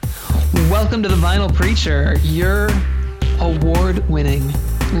welcome to The Vinyl Preacher, your award-winning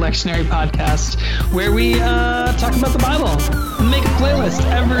lectionary podcast where we talk about the Bible and make a playlist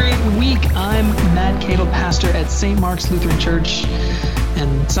every week. I'm Matt Cable, pastor at St. Mark's Lutheran Church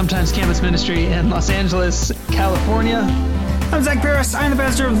and sometimes campus ministry in Los Angeles, California. I'm Zach Paris. I'm the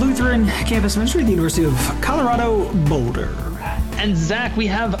pastor of Lutheran Campus Ministry at the University of Colorado, Boulder. And Zach, we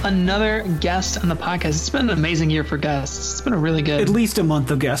have another guest on the podcast. It's been an amazing year for guests. It's been a really good... At least a month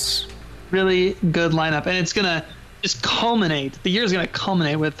of guests. Really good lineup. And it's going to just culminate. The year's going to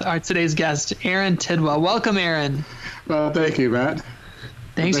culminate with our today's guest, Aaron Tidwell. Welcome, Aaron. Thank you, Matt.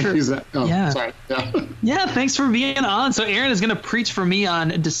 Thanks thank for... you, Zach. Oh, yeah. Sorry. Yeah, thanks for being on. So Aaron is going to preach for me on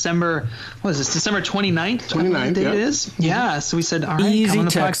December 29th? 29th, yeah. It is? Yeah, so we said, all right, easy come on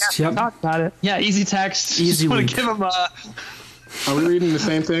the text, podcast, yep. talk about it. Yeah, easy text. Easy want week. to give him a... Are we reading the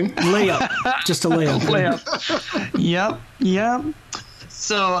same thing? Layup. Just a layup. Yep.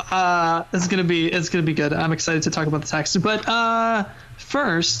 So it's gonna be good. I'm excited to talk about the text. But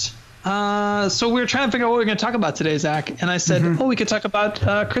first, so we were trying to figure out what we were going to talk about today, Zach. And I said, we could talk about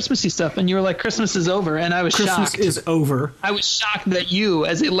Christmassy stuff. And you were like, Christmas is over. And I was shocked. Christmas is over. I was shocked that you,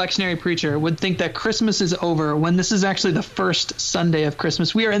 as a lectionary preacher, would think that Christmas is over when this is actually the first Sunday of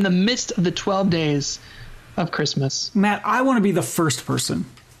Christmas. We are in the midst of the 12 days of Christmas. Matt, I want to be the first person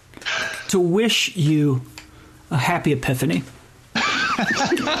to wish you a happy Epiphany.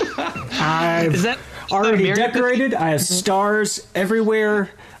 I've already decorated. I have stars everywhere.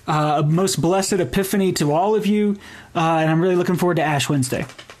 Most blessed Epiphany to all of you. And I'm really looking forward to Ash Wednesday.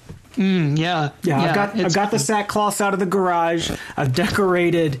 Yeah. I've got the sackcloths out of the garage. I've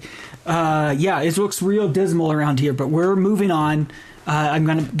decorated. It looks real dismal around here, but we're moving on. I'm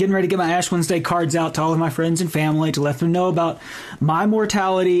getting ready to get my Ash Wednesday cards out to all of my friends and family to let them know about my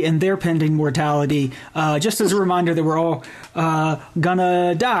mortality and their pending mortality. Just as a reminder that we're all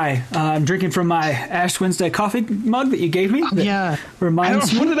gonna die. I'm drinking from my Ash Wednesday coffee mug that you gave me.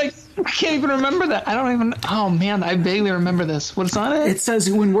 Reminds me. I can't even remember that. Oh man, I vaguely remember this. What's on it? It says,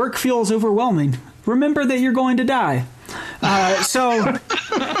 when work feels overwhelming, remember that you're going to die.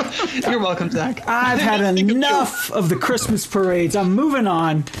 You're welcome, Zach. I've had enough of the Christmas parades. I'm moving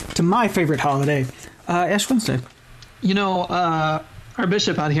on to my favorite holiday, Ash Wednesday. You know, our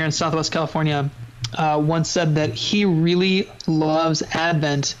bishop out here in Southwest California once said that he really loves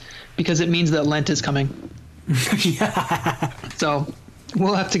Advent because it means that Lent is coming. Yeah. So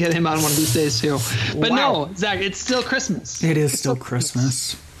we'll have to get him on one of these days too. But Wow. No, Zach, it's still Christmas. It is still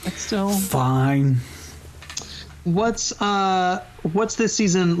Christmas. It's still fine. What's this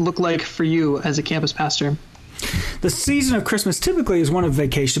season look like for you as a campus pastor? The season of Christmas typically is one of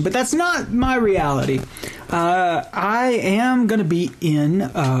vacation, but that's not my reality. I am going to be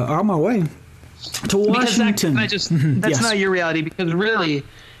on my way to Washington. That's not your reality, because really,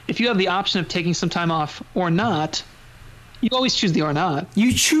 if you have the option of taking some time off or not, you always choose the or not.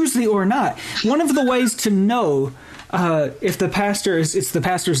 You choose the or not. One of the ways to know if it's the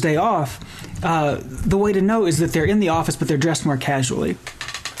pastor's day off, the way to know is that they're in the office, but they're dressed more casually.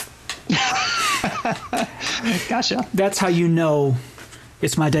 Gotcha. That's how you know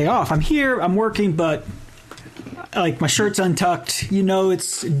it's my day off. I'm here, I'm working, but like my shirt's untucked. You know,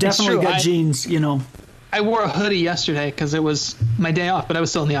 it's definitely got jeans, you know. I wore a hoodie yesterday because it was my day off, but I was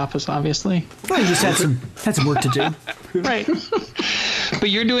still in the office, obviously. Well, you just had some work to do. Right. But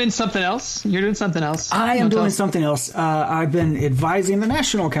you're doing something else? I am doing something else. I've been advising the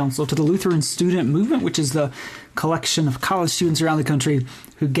National Council to the Lutheran Student Movement, which is the collection of college students around the country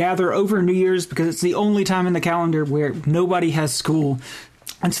who gather over New Year's because it's the only time in the calendar where nobody has school.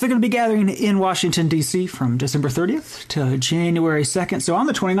 And so they're going to be gathering in Washington, D.C. from December 30th to January 2nd. So on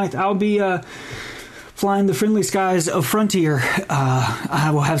the 29th, I'll be flying the friendly skies of Frontier. I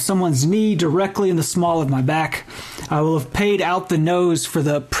will have someone's knee directly in the small of my back. I will have paid out the nose for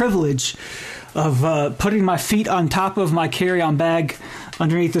the privilege of putting my feet on top of my carry-on bag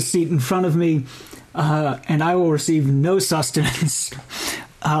underneath the seat in front of me, and I will receive no sustenance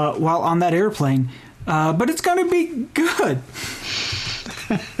while on that airplane. But it's going to be good.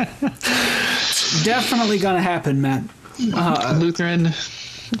 It's definitely going to happen, Matt. Lutheran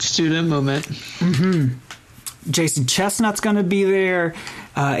Student Movement. Jason Chestnut's going to be there.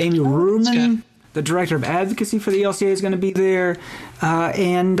 Amy Ruman, the director of advocacy for the LCA, is going to be there.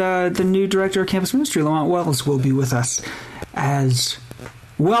 And the new director of campus ministry, Lamont Wells, will be with us as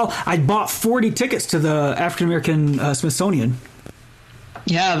well. I bought 40 tickets to the African American Smithsonian.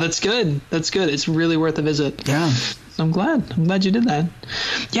 Yeah, that's good. It's really worth a visit. Yeah. So I'm glad you did that.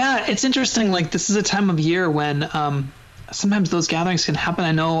 Yeah, it's interesting. Like, this is a time of year when sometimes those gatherings can happen.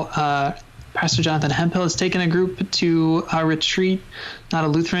 I know Pastor Jonathan Hemphill has taken a group to a retreat, not a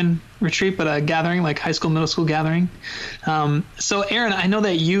Lutheran retreat, but a gathering, like high school, middle school gathering. So Aaron, I know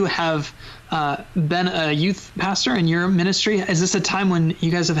that you have been a youth pastor in your ministry. Is this a time when you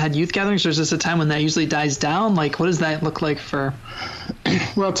guys have had youth gatherings, or is this a time when that usually dies down? Like, what does that look like for?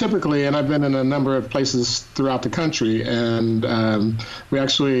 Well, typically, and I've been in a number of places throughout the country, and we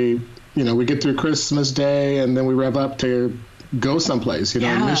actually, we get through Christmas Day, and then we rev up to go someplace,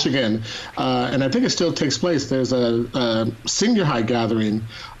 in Michigan. And I think it still takes place. There's a senior high gathering.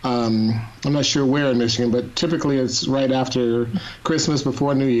 I'm not sure where in Michigan, but typically it's right after Christmas,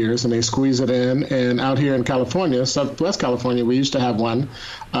 before New Year's, and they squeeze it in. And out here in California, Southwest California, we used to have one,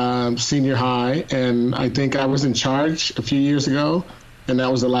 senior high. And I think I was in charge a few years ago. And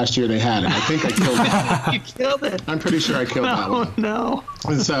that was the last year they had it. I think I killed it. You killed it. I'm pretty sure I killed that one. Oh, no.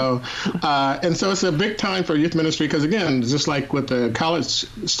 And so it's a big time for youth ministry because, again, just like with the college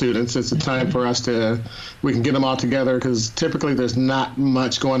students, it's a time for us we can get them all together because typically there's not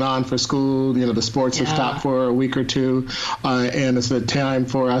much going on for school. The sports have stopped for a week or two. And it's a time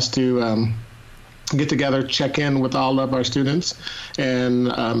for us to get together, check in with all of our students,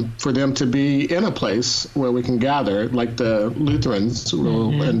 and for them to be in a place where we can gather, like the Lutherans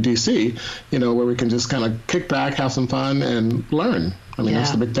in D.C., where we can just kind of kick back, have some fun, and learn. I mean,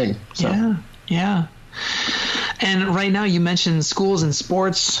 that's the big thing. So. Yeah. And right now you mentioned schools and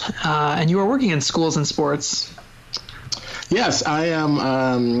sports, and you are working in schools and sports. Yes, I am.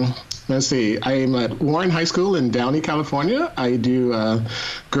 I am at Warren High School in Downey, California. I do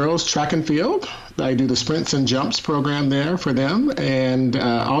girls track and field. I do the sprints and jumps program there for them. And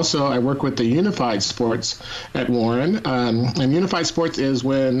also I work with the Unified Sports at Warren. And Unified Sports is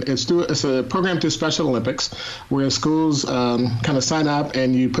when it's a program through Special Olympics where schools kind of sign up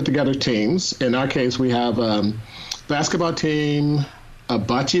and you put together teams. In our case, we have a basketball team, a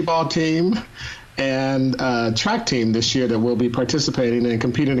bocce ball team, and a track team this year that will be participating and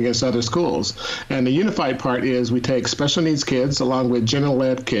competing against other schools. And the unified part is we take special needs kids along with general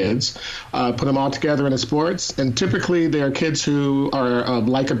ed kids, put them all together in the sports. And typically they are kids who are of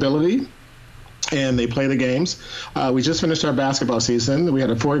like ability, and they play the games. We just finished our basketball season. We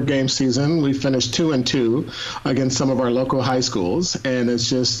had a 4-game season. We finished 2-2 against some of our local high schools. And it's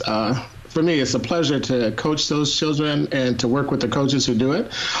just... for me, it's a pleasure to coach those children and to work with the coaches who do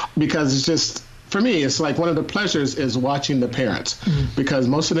it because it's just... For me, it's like one of the pleasures is watching the parents because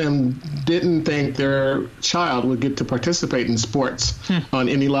most of them didn't think their child would get to participate in sports on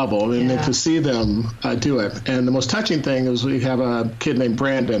any level and then to see them do it. And the most touching thing is we have a kid named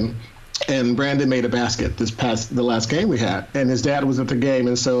Brandon. And Brandon made a basket the last game we had, and his dad was at the game.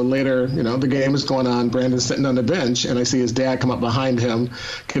 And so later, the game is going on. Brandon's sitting on the bench, and I see his dad come up behind him,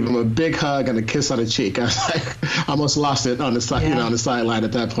 give him a big hug and a kiss on the cheek. I was like, almost lost it on the side, on the sideline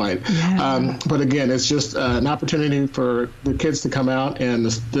at that point. Yeah. But again, it's just an opportunity for the kids to come out, and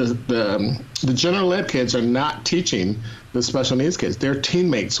the general ed kids are not teaching the special needs kids; they're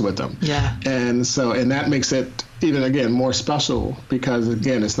teammates with them. Yeah. And that makes it even, again, more special because,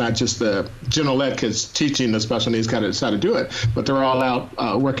 again, it's not just the general ed kids teaching the special needs kids how to do it, but they're all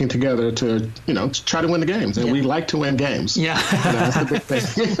out working together to, try to win the games. And we like to win games. Yeah. That's the big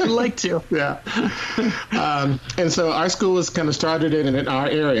thing. We like to. Yeah. And so our school was kind of started in our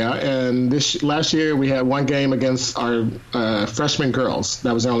area. And last year we had one game against our freshman girls.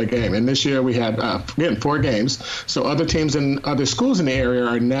 That was the only game. And this year we had, again, 4 games. So other teams in other schools in the area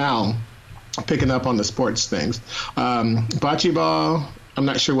are now picking up on the sports things. Bocce ball, I'm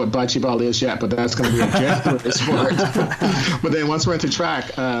not sure what bocce ball is yet, but that's going to be a January sport. But then once we're into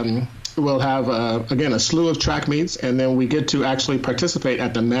track, we'll have, again, a slew of track meets, and then we get to actually participate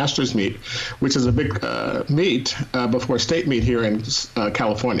at the Masters meet, which is a big meet before state meet here in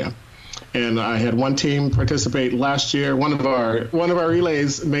California. And I had one team participate last year. One of our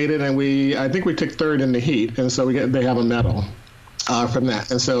relays made it, and I think we took 3rd in the heat, and so they have a medal from that.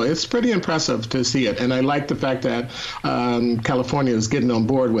 And so it's pretty impressive to see it. And I like the fact that California is getting on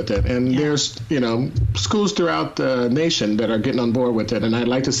board with it. And there's, schools throughout the nation that are getting on board with it. And I'd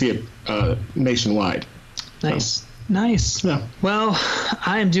like to see it nationwide. Nice. Nice. Yeah. Well,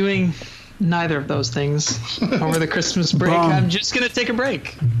 I am doing neither of those things over the Christmas break. I'm just going to take a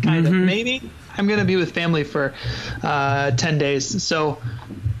break, kind of. Maybe I'm going to be with family for 10 days. So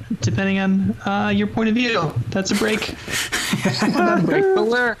depending on your point of view, that's a break. But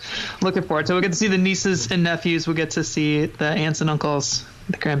we're looking forward to it. We'll get to see the nieces and nephews. We'll get to see the aunts and uncles,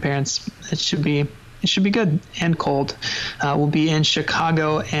 the grandparents. It should be good and cold. We'll be in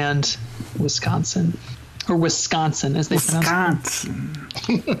Chicago and Wisconsin. Or Wisconsin, as they pronounce it.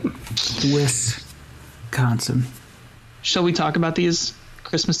 Wisconsin. Shall we talk about these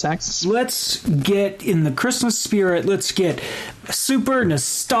Christmas texts. Let's get in the Christmas spirit. Let's get super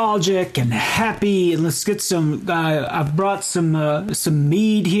nostalgic and happy, and let's get some. I've brought some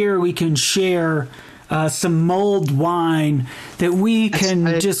mead here. We can share some mulled wine that we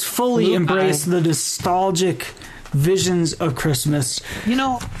can just fully embrace the nostalgic visions of Christmas. You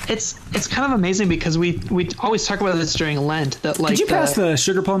know, it's kind of amazing because we always talk about this during Lent. That like, did you pass the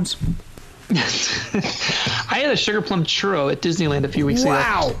sugar plums? I had a sugar plum churro at Disneyland a few weeks ago.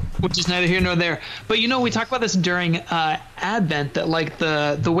 Wow. Which is neither here nor there. But you know, we talk about this during Advent, that like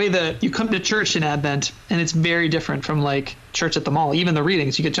the way that you come to church in Advent, and it's very different from like church at the mall. Even the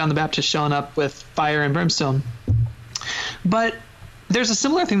readings, you get John the Baptist showing up with fire and brimstone. But there's a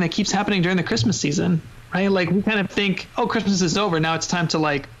similar thing that keeps happening during the Christmas season, right? Like we kind of think, oh, Christmas is over. Now it's time to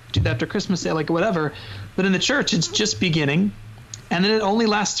like do that after Christmas Day, like whatever. But in the church, it's just beginning. And then it only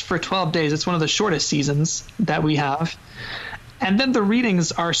lasts for 12 days. It's one of the shortest seasons that we have. And then the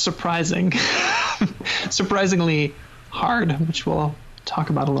readings are surprisingly hard, which we'll talk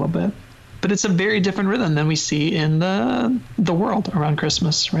about a little bit. But it's a very different rhythm than we see in the world around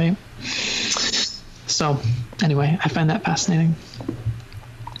Christmas, right? So anyway, I find that fascinating.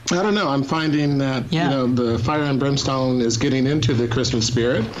 I don't know. I'm finding that, you know, the fire and brimstone is getting into the Christmas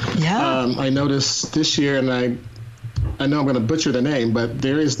spirit. Yeah. I noticed this year, and I know I'm going to butcher the name, but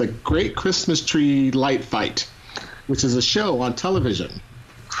there is the Great Christmas Tree Light Fight, which is a show on television.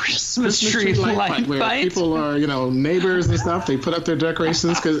 Christmas tree light fight, where people are, you know, neighbors and stuff. They put up their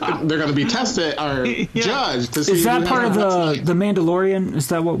decorations because they're going to be tested or judged to see. Is that part of the Mandalorian? Is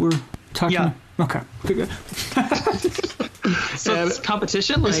that what we're talking about? Okay. Good. So it's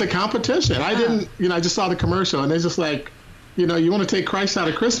competition? It's a competition. I didn't, you know, I just saw the commercial and they're just like, you know, you want to take Christ out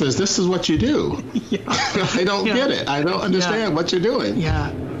of Christmas. This is what you do. I don't get it. I don't understand what you're doing.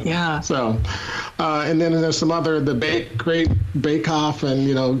 Yeah. So, and then there's some other, Great Bake Off, and,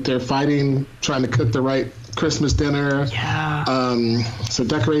 you know, they're fighting, trying to cook the right Christmas dinner. Yeah. So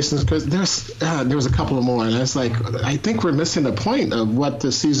decorations. There was a couple of more, and I was like, I think we're missing the point of what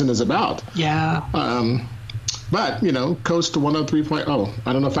this season is about. Yeah. But, you know, Coast 103.0.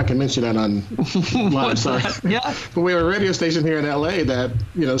 I don't know if I can mention that on live. Sorry. Yeah. But we have a radio station here in L.A. that,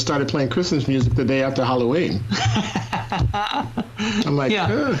 you know, started playing Christmas music the day after Halloween. I'm like,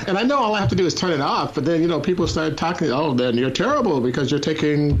 and I know all I have to do is turn it off. But then, you know, people started talking, oh, then you're terrible because you're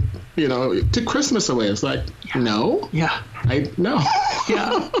taking, you know, to Christmas away. It's like, no. Yeah. No.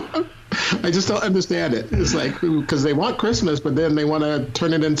 Yeah. I just don't understand it. It's like, because they want Christmas, but then they want to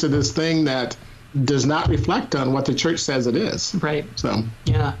turn it into this thing that does not reflect on what the church says it is. Right. So.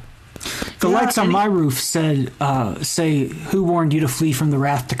 Yeah. The lights on my roof say, "Who warned you to flee from the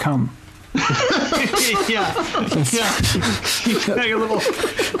wrath to come?" Yeah. You have your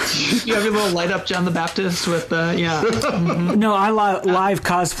little light up John the Baptist with Mm-hmm. No, I live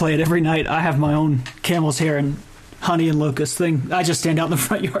cosplay it every night. I have my own camel's hair and honey and locust thing. I just stand out in the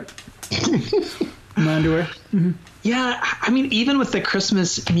front yard. My underwear. Mm-hmm. Yeah, I mean, even with the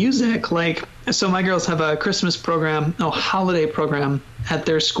Christmas music, like, so my girls have a Christmas program, holiday program at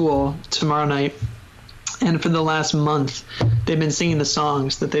their school tomorrow night. And for the last month, they've been singing the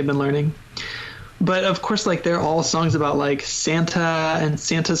songs that they've been learning. But of course, like, they're all songs about like Santa and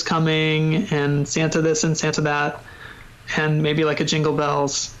Santa's coming and Santa this and Santa that, and maybe like a Jingle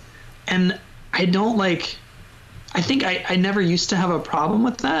Bells. And I don't like, I think I never used to have a problem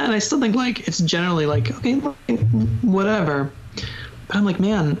with that, and I still think like it's generally like, okay, whatever. But I'm like,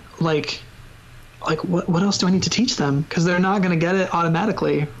 man, like what else do I need to teach them? Because they're not going to get it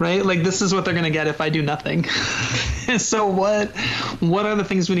automatically, right? Like, this is what they're going to get if I do nothing. So what are the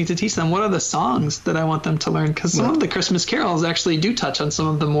things we need to teach them? What are the songs that I want them to learn? Because some of the Christmas carols actually do touch on some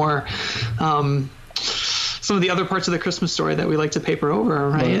of the more some of the other parts of the Christmas story that we like to paper over,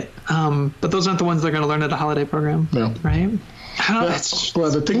 right? But those aren't the ones they're going to learn at a holiday program, right? Well,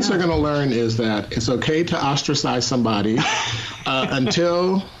 the things they're going to learn is that it's okay to ostracize somebody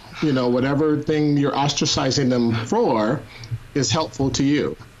until, you know, whatever thing you're ostracizing them for is helpful to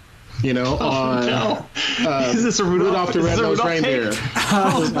you. You know, is this a Rudolph the Red-Nosed Reindeer?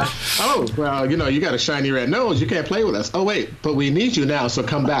 Well, you know, you got a shiny red nose. You can't play with us. Oh, wait, but we need you now, so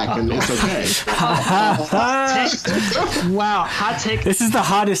come back, and it's okay. Wow, hot take. This is the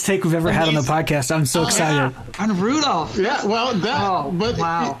hottest take we've ever had on the podcast. I'm so excited. Yeah. On Rudolph. Yeah, well,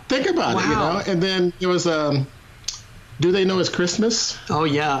 think about it, you know. And then there was do they know it's Christmas? Oh,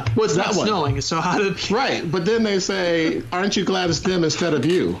 yeah. Well, it's not snowing, so how did... Right, but then they say, aren't you glad it's them instead of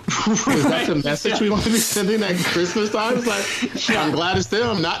you? Is that the message we want to be sending at Christmas time? It's like, I'm glad it's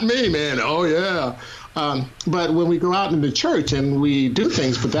them, not me, man. Oh, yeah. But when we go out in the church and we do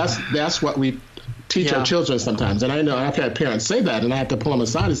things, but that's what we teach our children sometimes. And I know I've had parents say that, and I have to pull them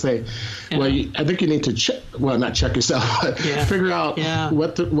aside and say, well, I think you need to not check yourself, but figure out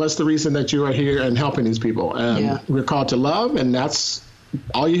what's the reason that you are here and helping these people. We're called to love, and that's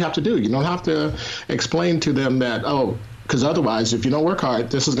all you have to do. You don't have to explain to them that, because otherwise, if you don't work hard,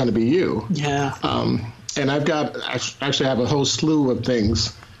 this is going to be you. Yeah. And I have a whole slew of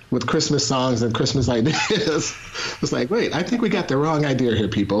things with Christmas songs and Christmas ideas. It's like, wait, I think we got the wrong idea here,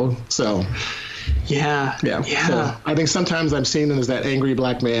 people. So, yeah. So I think sometimes I'm seen as that angry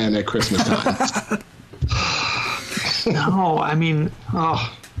black man at Christmas time. No, I mean,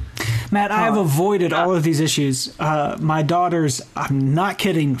 Matt, I have avoided all of these issues. My daughter's, I'm not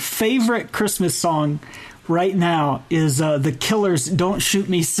kidding, favorite Christmas song right now is The Killers' "Don't Shoot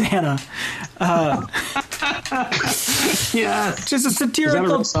Me, Santa." Just a satirical. Is that a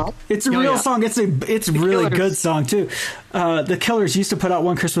real song? It's a real song. It's a really good song too. The Killers used to put out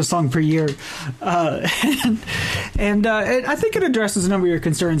one Christmas song per year, and I think it addresses a number of your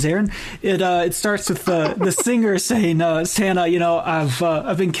concerns, Aaron. It starts with the singer saying, "Santa,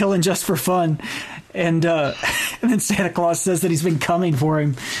 I've been killing just for fun." And then Santa Claus says that he's been coming for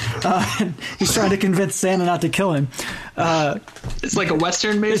him. He's trying to convince Santa not to kill him. It's like a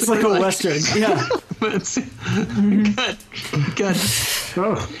Western, basically. It's like a Western, yeah. Good.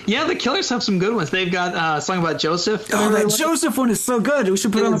 Oh. Yeah, the Killers have some good ones. They've got a song about Joseph. That Joseph one is so good. We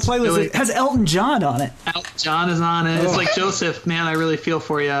should put it on the playlist. Really, it has Elton John on it. Elton John is on it. It's like, Joseph, man, I really feel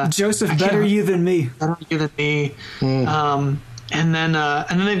for you. Joseph, better you than me. Better you than me. And then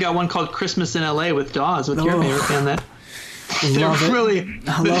they've got one called "Christmas in L.A." with Dawes, with your favorite band. That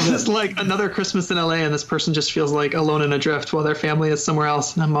this is like another Christmas in L.A. and this person just feels like alone and adrift while their family is somewhere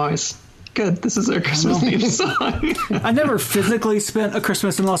else. And I'm always, good, this is their Christmas theme song. I never physically spent a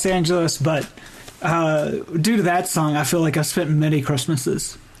Christmas in Los Angeles, but due to that song, I feel like I've spent many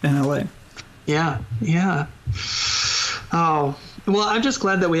Christmases in L.A. Yeah. Oh. Well, I'm just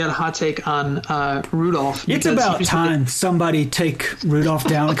glad that we had a hot take on Rudolph. It's about time somebody take Rudolph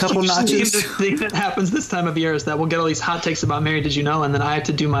down a couple notches. The thing that happens this time of year is that we'll get all these hot takes about Mary Did You Know, and then I have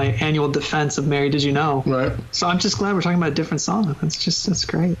to do my annual defense of Mary Did You Know. Right. So I'm just glad we're talking about a different song. That's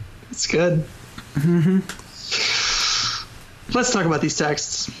great. It's good. Mm-hmm. Let's talk about these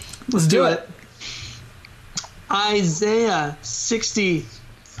texts. Let's do it. Isaiah 63.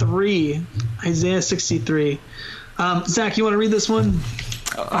 Zach, you want to read this one?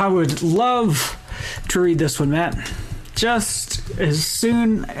 I would love to read this one, Matt. Just as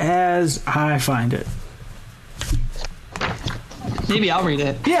soon as I find it. Maybe I'll read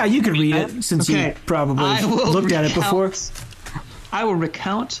it. Yeah, you can read it since you probably looked at it before. I will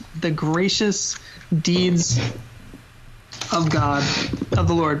recount the gracious deeds of God, of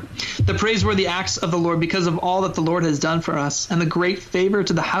the Lord, the praiseworthy acts of the Lord, because of all that the Lord has done for us, and the great favor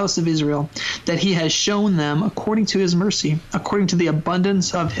to the house of Israel, that he has shown them according to his mercy, according to the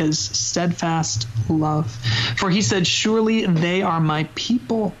abundance of his steadfast love. For he said, surely they are my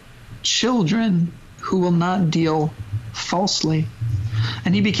people, children who will not deal falsely.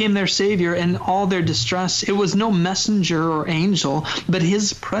 And he became their savior in all their distress. It was no messenger or angel, but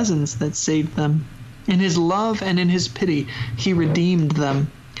his presence that saved them. In his love and in his pity, he redeemed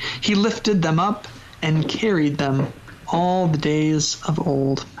them. He lifted them up and carried them all the days of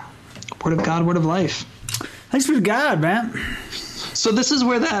old. Word of God, word of life. Thanks be to God, man. So this is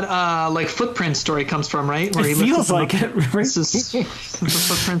where that footprint story comes from, right? Where it feels like it. Right? This is the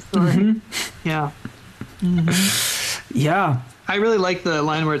footprint story. Mm-hmm. Yeah. Mm-hmm. Yeah. I really like the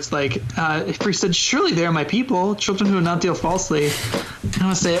line where it's like, if he said, surely they are my people, children who will not deal falsely. I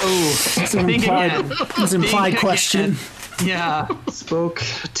want to say, it's an implied question. Yeah, spoke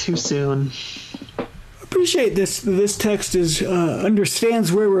too soon. Appreciate this. This text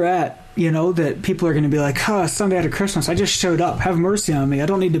understands where we're at. That people are going to be like, Sunday after Christmas, I just showed up. Have mercy on me. I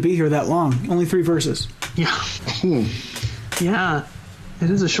don't need to be here that long. Only 3 verses. Yeah. Yeah, it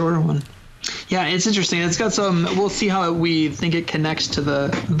is a shorter one. Yeah, it's interesting. It's got some. We'll see how we think it connects to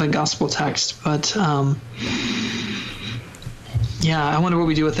the gospel text, but yeah, I wonder what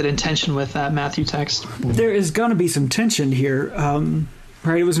we do with it in tension with that Matthew text. There is going to be some tension here,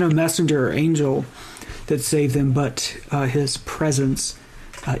 right? It was no messenger or angel that saved them, but his presence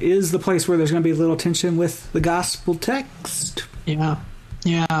is the place where there's going to be a little tension with the gospel text. Yeah.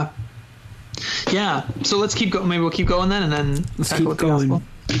 So let's keep going. Maybe we'll keep going then, and then let's keep going.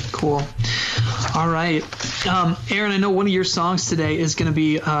 Cool. All right. Aaron, I know one of your songs today is going to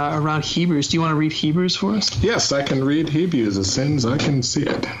be around Hebrews. Do you want to read Hebrews for us? Yes, I can read Hebrews as soon as I can see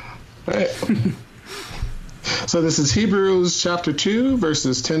it. All right. So this is Hebrews chapter 2,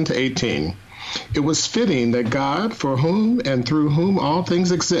 verses 10 to 18. It was fitting that God, for whom and through whom all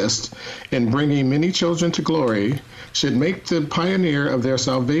things exist, in bringing many children to glory, should make the pioneer of their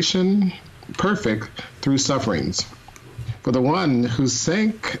salvation perfect through sufferings. For the one who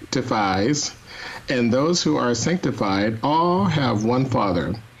sanctifies and those who are sanctified all have one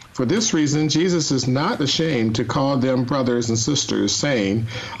Father. For this reason, Jesus is not ashamed to call them brothers and sisters, saying,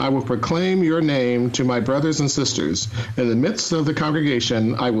 I will proclaim your name to my brothers and sisters. In the midst of the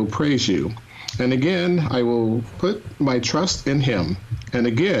congregation, I will praise you. And again, I will put my trust in him. And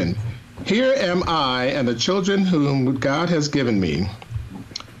again, here am I and the children whom God has given me.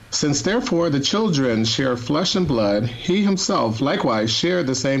 Since therefore the children share flesh and blood, he himself likewise shared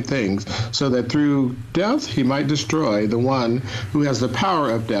the same things, so that through death he might destroy the one who has the power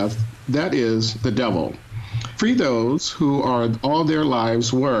of death, that is, the devil. Free those who are all their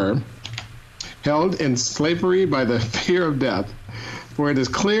lives were held in slavery by the fear of death. For it is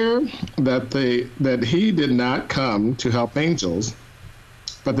clear that he did not come to help angels,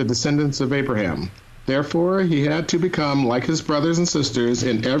 but the descendants of Abraham. Therefore, he had to become like his brothers and sisters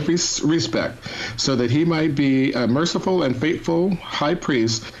in every respect, so that he might be a merciful and faithful high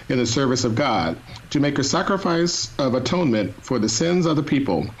priest in the service of God, to make a sacrifice of atonement for the sins of the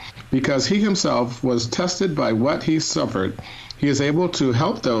people. Because he himself was tested by what he suffered, he is able to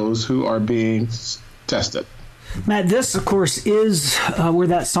help those who are being tested. Matt, this, of course, is where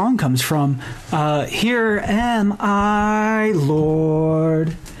that song comes from. Here am I,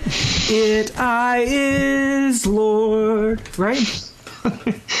 Lord. It I is Lord. Right?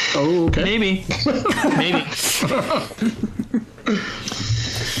 Oh, okay. Maybe.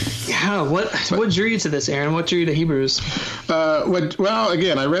 Yeah, what drew you to this, Aaron? What drew you to Hebrews? Well,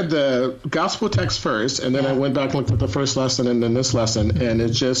 again, I read the gospel text first, and then I went back and looked at the first lesson and then this lesson, and it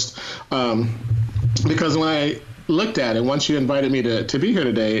just... because when I looked at it, once you invited me to be here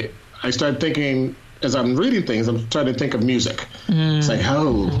today, I started thinking, as I'm reading things, I'm starting to think of music. It's like,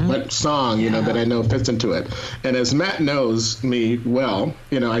 what song, that I know fits into it. And as Matt knows me well,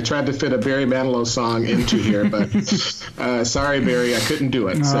 I tried to fit a Barry Manilow song into here, but sorry, Barry, I couldn't do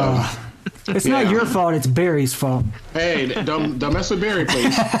it. So it's not your fault, it's Barry's fault. Hey, don't mess with Barry,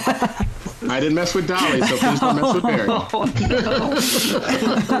 please. I didn't mess with Dolly, so please don't mess with Barry.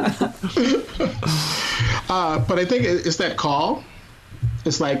 But I think it's that call.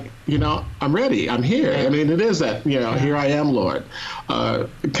 It's like, I'm ready. I'm here. I mean, it is that, here I am, Lord,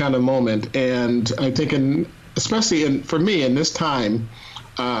 kind of moment. And I think especially for me in this time,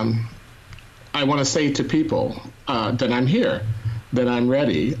 I want to say to people that I'm here, that I'm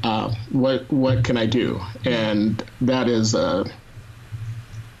ready. What can I do? And that is...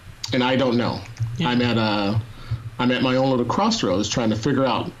 and I don't know. Yeah. I'm at my own little crossroads trying to figure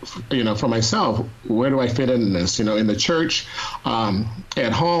out, for myself, where do I fit in this? In the church,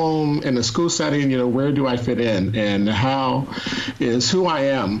 at home, in the school setting, where do I fit in? And how is who I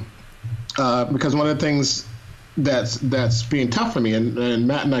am? Because one of the things that's being tough for me, and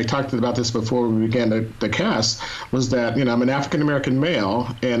Matt and I talked about this before we began the cast, was that, I'm an African-American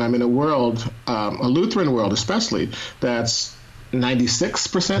male, and I'm in a world, a Lutheran world especially, that's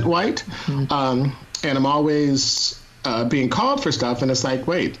 96% white, and I'm always being called for stuff, and it's like,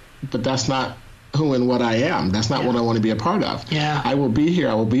 wait, but that's not who and what I am. That's not what I want to be a part of. Yeah. I will be here.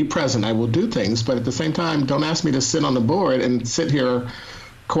 I will be present. I will do things, but at the same time, don't ask me to sit on the board and sit here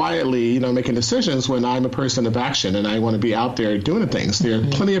quietly, making decisions when I'm a person of action and I want to be out there doing things. There are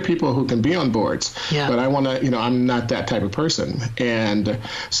plenty of people who can be on boards, but I want to, I'm not that type of person. And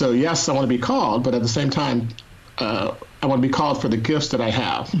so, yes, I want to be called, but at the same time, I want to be called for the gifts that I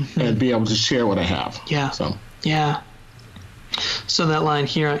have and be able to share what I have. Yeah. So that line,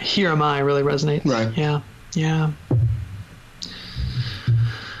 here am I, really resonates. Right. Yeah.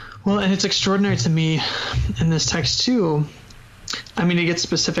 Well, and it's extraordinary to me in this text too. I mean, it gets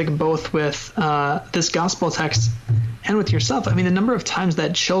specific both with this gospel text and with yourself. I mean, the number of times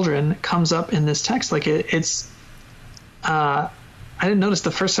that children comes up in this text, like it's I didn't notice the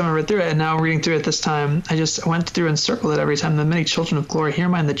first time I read through it, and now reading through it this time, I just went through and circled it every time. The many children of glory, here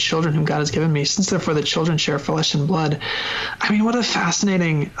am I and the children whom God has given me, since therefore the children share flesh and blood. I mean, what a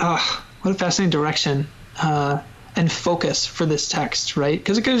fascinating direction and focus for this text, right?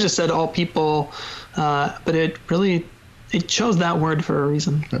 Because it could have just said all people, but it chose that word for a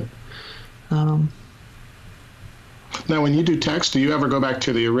reason. Right. Now, when you do text, do you ever go back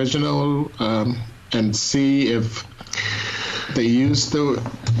to the original and see if they use the...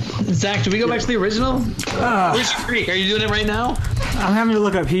 Zach, do we go back to the original? Where's your Greek? Are you doing it right now? I'm having to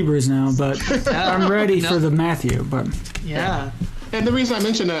look up Hebrews now, but I'm ready for the Matthew. But yeah. And the reason I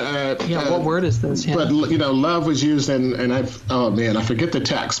mentioned that, what word is this? Yeah. But love was used in, I forget the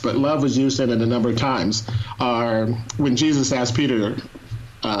text, but love was used in it a number of times. When Jesus asked Peter,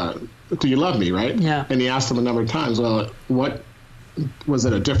 "Do you love me?" Right? Yeah. And he asked him a number of times. Well, what was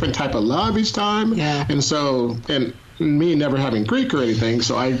it? A different type of love each time? Yeah. And so, and me never having Greek or anything,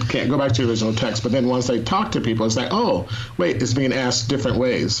 so I can't go back to the original text. But then once they talk to people, it's like, oh, wait, it's being asked different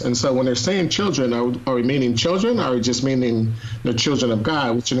ways. And so when they're saying children, are we meaning children, or are we just meaning the children of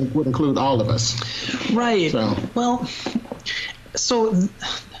God, which would include all of us? Right. So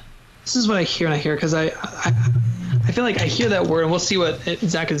this is what I hear, because I feel like I hear that word, and we'll see what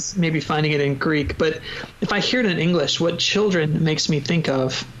Zach is maybe finding it in Greek. But if I hear it in English, what children makes me think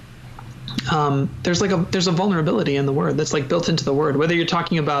of, there's a vulnerability in the word that's like built into the word. Whether you're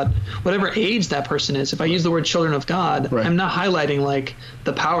talking about whatever age that person is, if I use the word children of God, right, I'm not highlighting like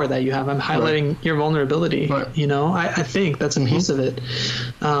the power that you have. I'm highlighting your vulnerability. Right. I think that's a piece of it.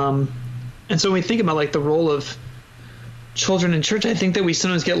 And so when we think about like the role of children in church, I think that we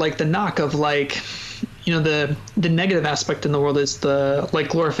sometimes get like the knock of like, the negative aspect in the world is the like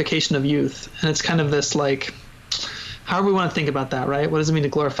glorification of youth. And it's kind of this like, however we want to think about that, right? What does it mean to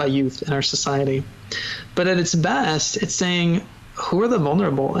glorify youth in our society? But at its best, it's saying, who are the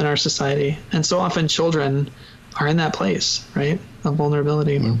vulnerable in our society? And so often children are in that place, right, of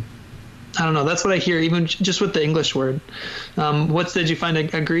vulnerability. Mm-hmm. I don't know. That's what I hear, even just with the English word. Did you find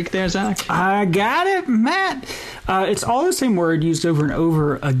a Greek there, Zach? I got it, Matt. It's all the same word used over and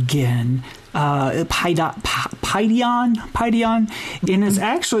over again. Paidion, and it's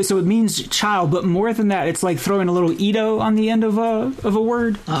actually, so it means child, but more than that, it's like throwing a little edo on the end of a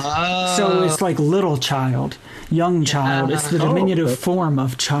word. So it's like little child, young child. It's the diminutive form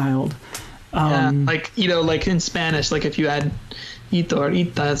of child. Like in Spanish, like if you add ito or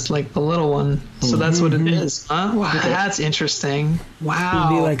ita, it's like the little one. So that's what it is. Huh? Wow, that's interesting. Wow.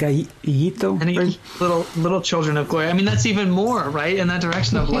 It'd be like a ito. And little children of glory. I mean, that's even more, right? In that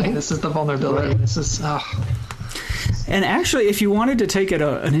direction of like, this is the vulnerability. Right. This is, And actually, if you wanted to take it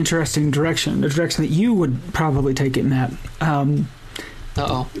an interesting direction, the direction that you would probably take it, Matt,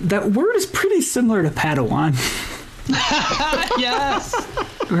 that word is pretty similar to Padawan. Yes.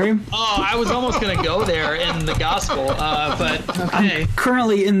 Right? Oh, I was almost going to go there in the gospel, but okay. I'm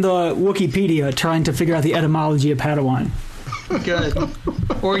currently in the Wikipedia trying to figure out the etymology of Padawan. Good.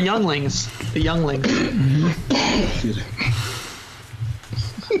 Or younglings. The younglings.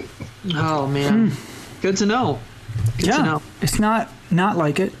 Oh, man. Good to know. Good to know. It's not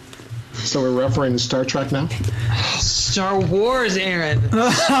like it. So we're referring to Star Trek now? Star Wars, Aaron.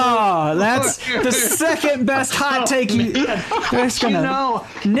 Oh, that's the second best hot take you.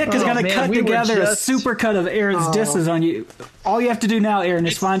 Nick is gonna cut together a super cut of Aaron's disses on you. All you have to do now, Aaron,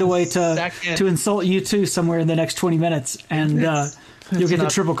 is find a way to insult you two somewhere in the next 20 minutes, and you'll get the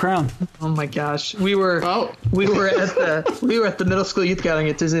Triple Crown. Oh my gosh, we were at the middle school youth gathering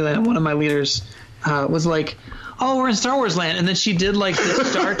at Disneyland, and one of my leaders was like, "Oh, we're in Star Wars land," and then she did like the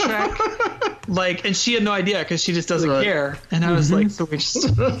Star Trek, like, and she had no idea because she just doesn't care. And I was like, so we just,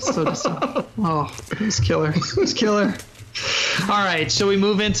 it was killer. It was killer. All right, shall we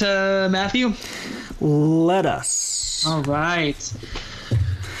move into Matthew? Let us. All right.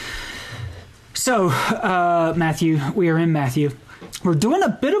 So, Matthew, we are in Matthew. We're doing a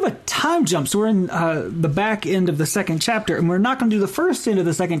bit of a time jump. So we're in the back end of the second chapter, and we're not going to do the first end of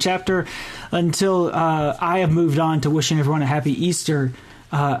the second chapter until I have moved on to wishing everyone a happy Easter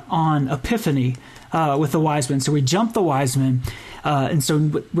on Epiphany with the wise men. So we jump the wise men, and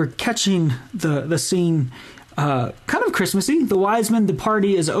so we're catching the scene kind of Christmassy. The wise men, the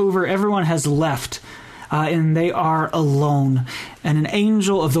party is over. Everyone has left, and they are alone. And an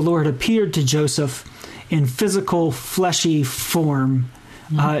angel of the Lord appeared to Joseph in physical, fleshy form.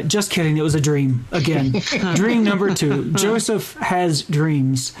 Just kidding. It was a dream. Again, dream number 2. Joseph has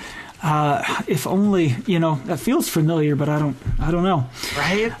dreams. If only, that feels familiar, but I don't know.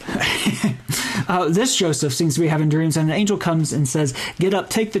 Right? This Joseph seems to be having dreams, and an angel comes and says, "Get up,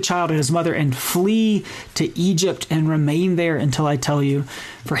 take the child and his mother, and flee to Egypt and remain there until I tell you,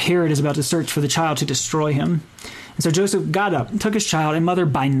 for Herod is about to search for the child to destroy him." And so Joseph got up, took his child and mother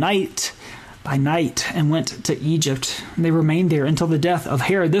by night, and went to Egypt. And they remained there until the death of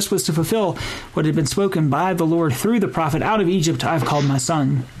Herod. This was to fulfill what had been spoken by the Lord through the prophet, "Out of Egypt I have called my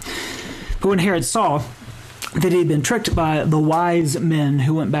son." But when Herod saw that he had been tricked by the wise men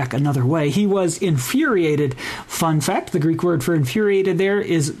who went back another way, he was infuriated. Fun fact, the Greek word for infuriated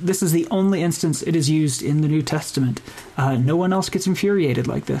this is the only instance it is used in the New Testament. No one else gets infuriated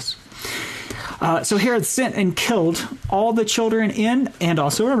like this. So Herod sent and killed all the children in and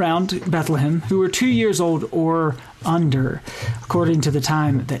also around Bethlehem who were 2 years old or under, according to the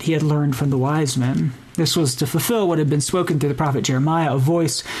time that he had learned from the wise men. This was to fulfill what had been spoken through the prophet Jeremiah. A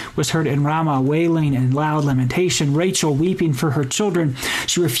voice was heard in Ramah, wailing and loud lamentation, Rachel weeping for her children.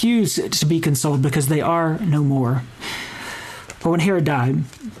 She refused to be consoled because they are no more. But when Herod died,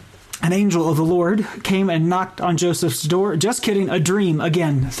 an angel of the Lord came and knocked on Joseph's door. Just kidding, a dream.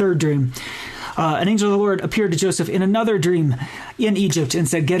 Again, third dream. An angel of the Lord appeared to Joseph in another dream in Egypt and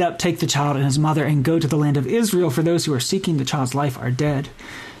said, "Get up, take the child and his mother, and go to the land of Israel, for those who are seeking the child's life are dead."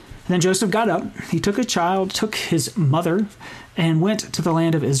 And then Joseph got up. He took a child, took his mother, and went to the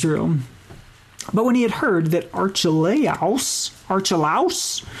land of Israel. But when he had heard that Archelaus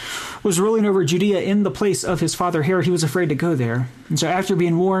was ruling over Judea in the place of his father Herod, he was afraid to go there. And so after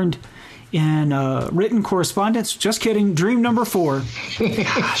being warned in written correspondence, just kidding, dream number 4,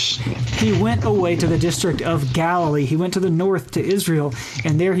 gosh, he went away to the district of Galilee. He went to the north to Israel,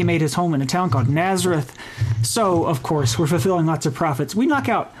 and there he made his home in a town called Nazareth. So, of course, we're fulfilling lots of prophets. We knock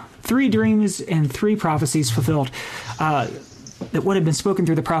out 3 dreams and 3 prophecies fulfilled. That what had been spoken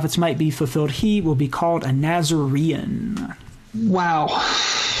through the prophets might be fulfilled. He will be called a Nazarene. Wow.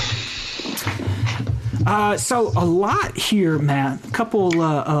 So a lot here, Matt.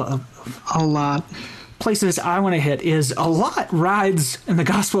 A lot. Places I want to hit is a lot rides in the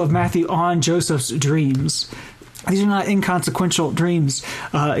Gospel of Matthew on Joseph's dreams. These are not inconsequential dreams.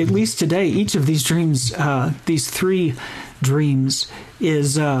 At least today, each of these dreams, these 3 dreams,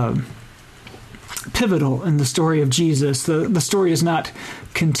 is pivotal in the story of Jesus. The story does not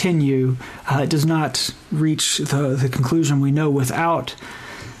continue. It does not reach the conclusion we know without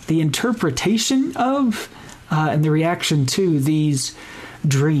the interpretation of and the reaction to these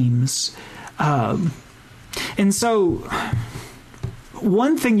dreams. And so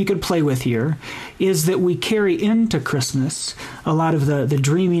one thing you could play with here is that we carry into Christmas a lot of the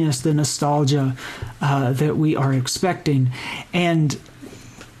dreaminess, the nostalgia that we are expecting. And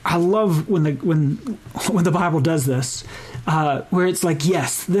I love when the Bible does this, where it's like,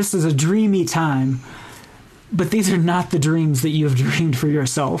 yes, this is a dreamy time, but these are not the dreams that you have dreamed for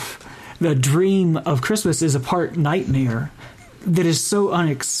yourself. The dream of Christmas is a part nightmare that is so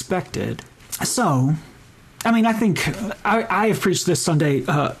unexpected. So, I mean, I think I have preached this Sunday,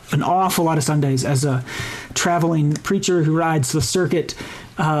 an awful lot of Sundays, as a traveling preacher who rides the circuit.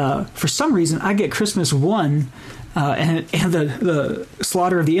 For some reason, I get Christmas 1 and the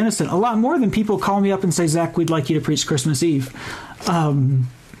slaughter of the innocent a lot more than people call me up and say, "Zach, we'd like you to preach Christmas Eve."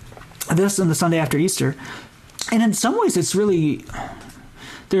 This and the Sunday after Easter. And in some ways, there's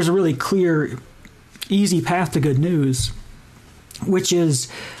a really clear, easy path to good news, which is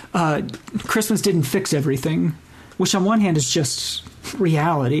Christmas didn't fix everything, which on one hand is just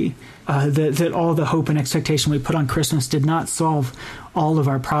reality, that all the hope and expectation we put on Christmas did not solve all of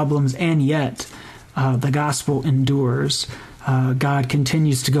our problems, and yet the gospel endures. God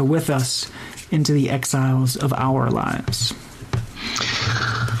continues to go with us into the exiles of our lives.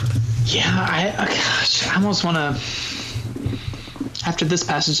 Yeah, I almost want to, after this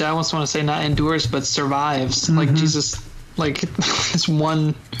passage, I almost want to say not endures, but survives. Mm-hmm. Like Jesus, like this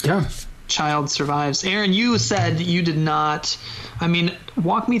one child survives. Aaron, you said you did not. I mean,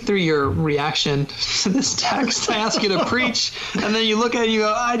 walk me through your reaction to this text. I ask you to preach, and then you look at it and you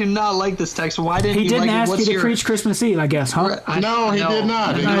go, "I do not like this text." Why didn't he you didn't like ask it? you to preach Christmas Eve, I guess, huh? No, he did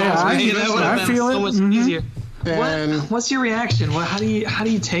not. I feel it. So much easier. What's your reaction? How do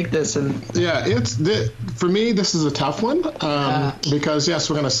you take this? And for me, this is a tough one because yes,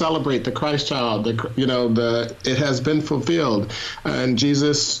 we're going to celebrate the Christ child. It has been fulfilled, and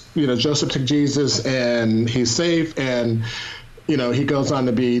Jesus. Joseph took Jesus, and he's safe, and he goes on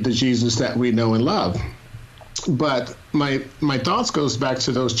to be the Jesus that we know and love. But my thoughts goes back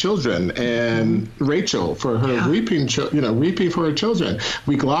to those children and Rachel for her weeping for her children.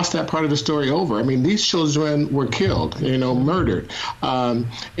 We glossed that part of the story over. I mean, these children were killed, murdered.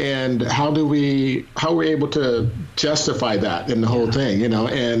 And how we're able to justify that in the whole thing,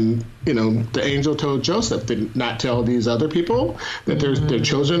 And the angel told Joseph to not tell these other people that their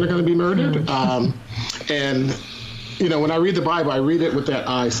children are going to be murdered. And when I read the Bible, I read it with that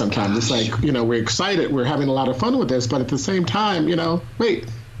eye sometimes. It's like, we're excited. We're having a lot of fun with this. But at the same time, wait,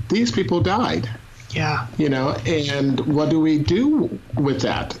 these people died. Yeah. And what do we do with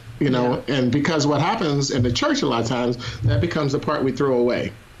that? And because what happens in the church a lot of times, that becomes the part we throw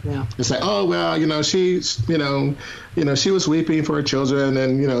away. Yeah. It's like, oh, well, she was weeping for her children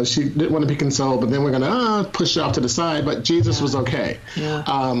and, she didn't want to be consoled. But then we're going to push her off to the side. But Jesus was okay.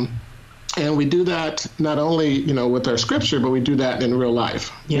 Yeah. And we do that not only, with our scripture, but we do that in real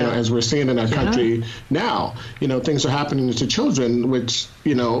life. Yeah. As we're seeing in our country now, things are happening to children, which,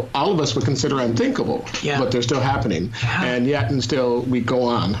 all of us would consider unthinkable, but they're still happening. Yeah. And yet, and still, we go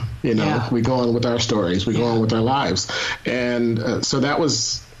on, we go on with our stories, we go on with our lives. And so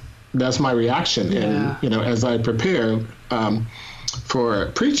that's my reaction. Yeah. And, as I prepare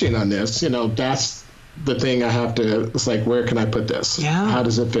for preaching on this, that's the thing I have to, it's like, where can I put this? Yeah. How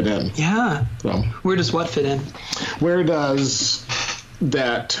does it fit in? Yeah. So, where does what fit in? Where does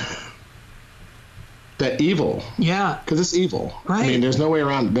that evil? Yeah. Because it's evil. Right. I mean, there's no way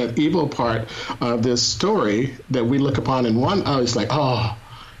around that evil part of this story that we look upon in it's like,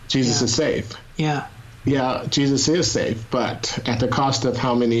 Jesus is safe. Yeah. Yeah, Jesus is safe, but at the cost of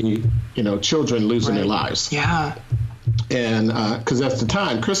how many, children losing their lives. Yeah. And because that's the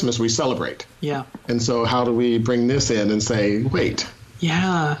time, Christmas, we celebrate. Yeah. And so how do we bring this in and say, wait,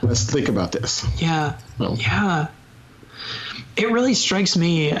 let's think about this. Yeah. Yeah. It really strikes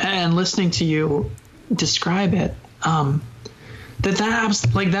me, and listening to you describe it, that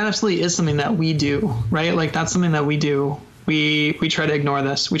absolutely is something that we do, right? Like, that's something that we do. We try to ignore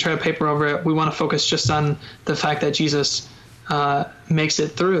this. We try to paper over it. We want to focus just on the fact that Jesus makes it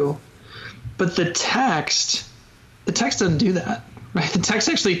through. But the text doesn't do that, right? The text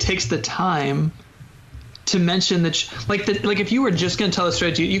actually takes the time to mention that, like if you were just going to tell the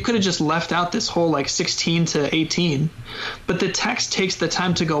story, you could have just left out this whole 16 to 18, but the text takes the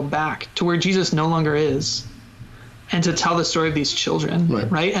time to go back to where Jesus no longer is, and to tell the story of these children,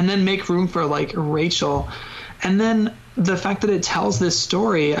 right? And then make room for Rachel, and then the fact that it tells this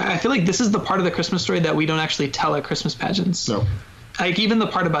story. I feel like this is the part of the Christmas story that we don't actually tell at Christmas pageants. No. Like, even the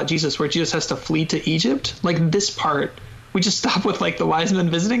part about Jesus where Jesus has to flee to Egypt, this part, we just stop with the wise men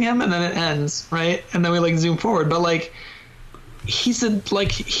visiting him, and then it ends, right? And then we zoom forward. But you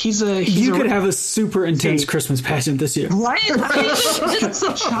could have a super intense Christmas pageant this year, right? This is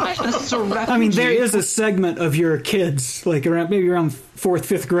a refugee. I mean, there is a segment of your kids, maybe around 4th,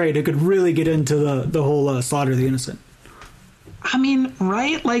 5th grade, who could really get into the whole slaughter of the innocent. I mean,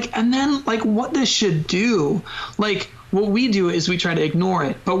 right? And then what this should do, what we do is we try to ignore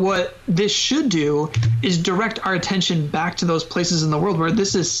it. But what this should do is direct our attention back to those places in the world where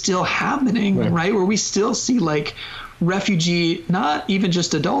this is still happening, right? Where we still see refugee, not even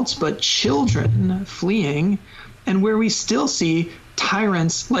just adults, but children fleeing, and where we still see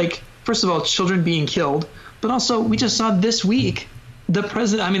tyrants, first of all, children being killed, but also we just saw this week the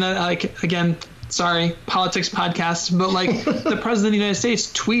president, again, sorry, politics podcast, but the president of the United States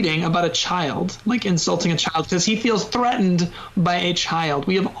tweeting about a child, insulting a child because he feels threatened by a child.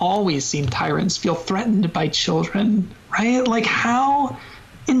 We have always seen tyrants feel threatened by children, right? How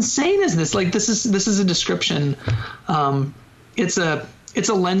insane is this? This is a description. It's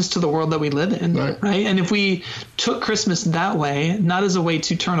a lens to the world that we live in, right? And if we took Christmas that way, not as a way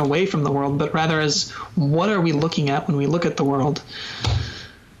to turn away from the world, but rather as what are we looking at when we look at the world,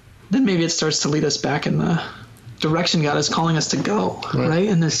 then maybe it starts to lead us back in the direction God is calling us to go, right?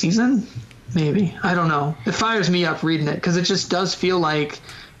 In this season, maybe. I don't know. It fires me up reading it because it just does feel like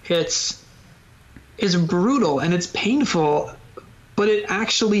it's brutal and it's painful, but it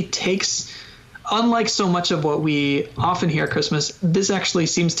actually takes, unlike so much of what we often hear at Christmas, this actually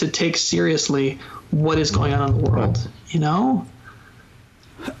seems to take seriously what is going on in the world,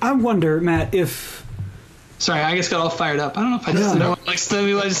 I wonder, Matt, if... Sorry, I just got all fired up. I don't know if I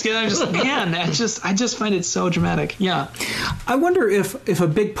just I just find it so dramatic. Yeah. I wonder if a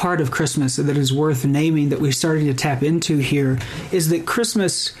big part of Christmas that is worth naming that we're starting to tap into here is that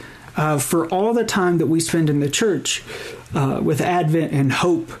Christmas, for all the time that we spend in the church with Advent and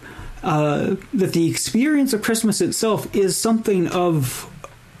hope, that the experience of Christmas itself is something of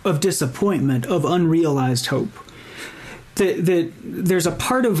disappointment, of unrealized hope. That there's a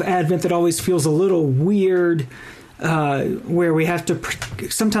part of Advent that always feels a little weird, where we have to,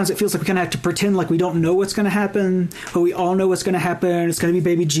 sometimes it feels like we kind of have to pretend like we don't know what's going to happen, but we all know what's going to happen. It's going to be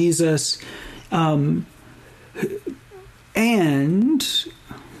baby Jesus. And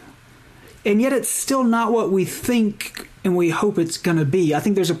yet it's still not what we think and we hope it's going to be. I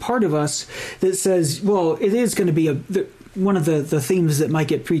think there's a part of us that says, well, it is going to be one of the themes that might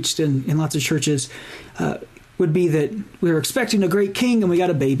get preached in lots of churches, would be that we were expecting a great king and we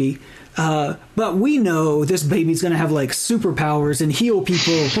got a baby. But we know this baby's going to have superpowers and heal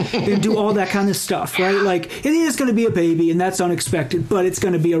people and do all that kind of stuff, right? It is going to be a baby and that's unexpected, but it's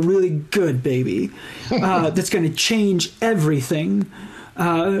going to be a really good baby that's going to change everything.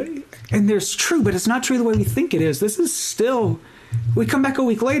 And there's true, but it's not true the way we think it is. This is still, we come back a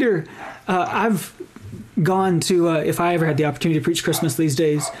week later. gone to, if I ever had the opportunity to preach Christmas these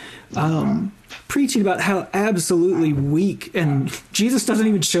days, preaching about how absolutely weak, and Jesus doesn't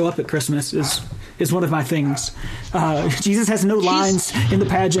even show up at Christmas is one of my things. Jesus has no lines in the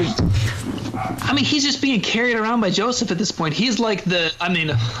pageant. I mean, he's just being carried around by Joseph at this point. He's like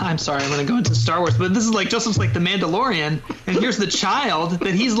I'm sorry, I'm going to go into Star Wars, but this is like Joseph's like the Mandalorian, and here's the child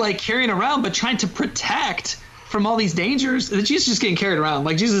that he's like carrying around but trying to protect from all these dangers. Jesus is just getting carried around.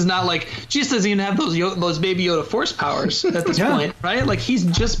 Like, Jesus is not like, Jesus doesn't even have those Baby Yoda force powers at this point, right? Like, he's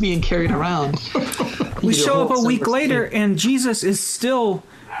just being carried around. We show up a week later, and Jesus is still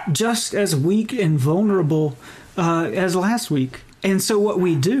just as weak and vulnerable as last week. And so what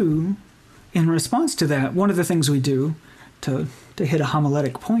we do in response to that, one of the things we do to hit a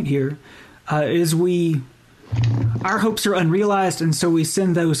homiletic point here, is our hopes are unrealized, and so we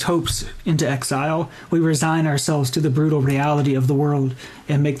send those hopes into exile. We resign ourselves to the brutal reality of the world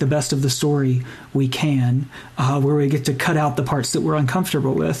and make the best of the story we can, where we get to cut out the parts that we're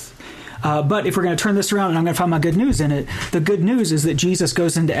uncomfortable with. But if we're going to turn this around, and I'm going to find my good news in it, the good news is that Jesus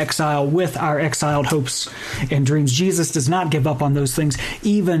goes into exile with our exiled hopes and dreams. Jesus does not give up on those things,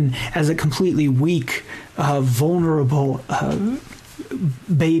 even as a completely weak, vulnerable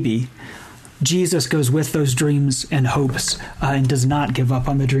baby. Jesus goes with those dreams and hopes and does not give up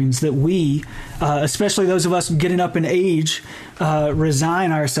on the dreams that we, especially those of us getting up in age,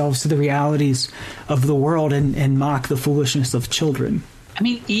 resign ourselves to the realities of the world and mock the foolishness of children. I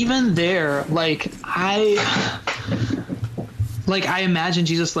mean, even there, I imagine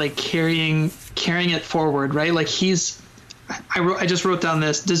Jesus like carrying it forward, right? Like I just wrote down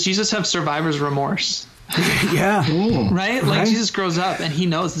this. Does Jesus have survivor's remorse? Yeah. Right? Like, Jesus grows up and he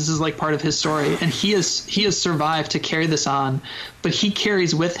knows this is like part of his story, and he has survived to carry this on, but he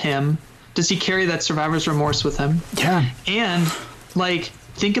carries with him. Does he carry that survivor's remorse with him? Yeah. And like,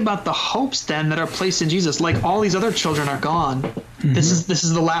 think about the hopes then that are placed in Jesus. Like, all these other children are gone. Mm-hmm. This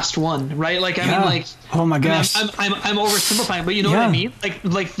is the last one, right? Like, I mean, like, oh my gosh, I'm oversimplifying, but you know what I mean?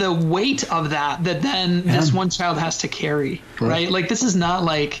 Like the weight of that then this one child has to carry, right? Like, this is not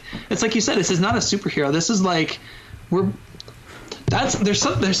like, it's like you said, this is not a superhero. This is like, there's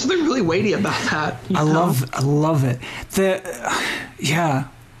something really weighty about that. I love it.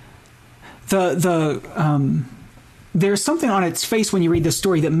 There's something on its face when you read this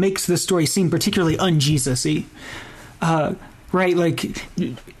story that makes this story seem particularly un-Jesus-y. Right? Like,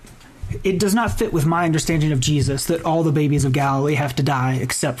 it does not fit with my understanding of Jesus that all the babies of Galilee have to die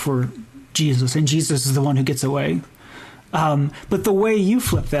except for Jesus, and Jesus is the one who gets away. But the way you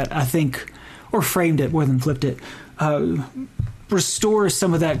flipped that, I think, or framed it more than flipped it, restores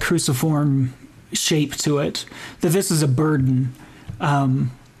some of that cruciform shape to it, that this is a burden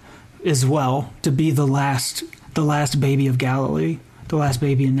as well, to be the last baby of Galilee, the last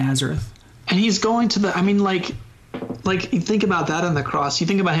baby in Nazareth. And he's going to you think about that on the cross. You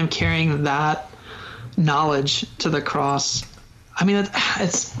think about him carrying that knowledge to the cross. I mean,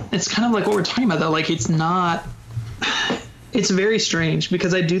 it's kind of like what we're talking about, though. Like, it's very strange,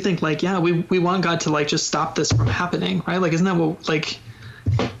 because I do think, like, we want God to, like, just stop this from happening, right? Like, isn't that what, like,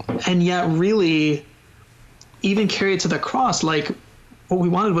 and yet really even carry it to the cross, like, what we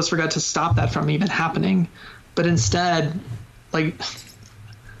wanted was for God to stop that from even happening. But instead, like,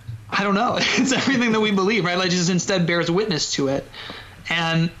 I don't know. It's everything that we believe, right? Like, Jesus instead bears witness to it.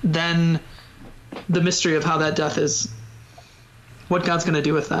 And then the mystery of how that death is, what God's going to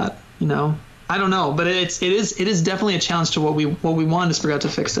do with that, you know? I don't know, but it is definitely a challenge to what we want is for God to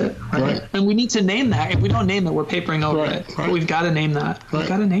fix it, right? And we need to name that. If we don't name it, we're papering over it. Right. But we've got to name that. We've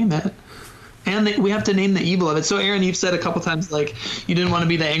got to name it. And we have to name the evil of it. So, Aaron, you've said a couple times, like, you didn't want to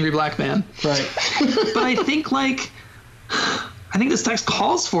be the angry black man. Right. But I think this text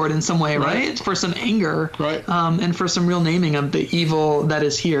calls for it in some way, right? For some anger, right? And for some real naming of the evil that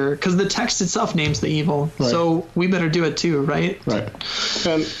is here, because the text itself names the evil. Right. So we better do it too, right? Right.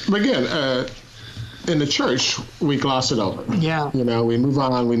 And again, in the church, we gloss it over. Yeah. You know, we move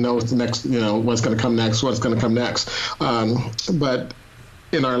on. We know what's next. You know, what's going to come next. What's going to come next. But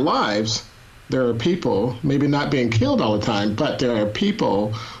in our lives, there are people, maybe not being killed all the time, but there are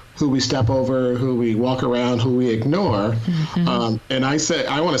people who we step over, who we walk around, who we ignore. Mm-hmm. And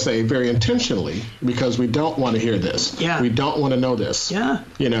I want to say very intentionally, because we don't want to hear this. Yeah. We don't want to know this. Yeah.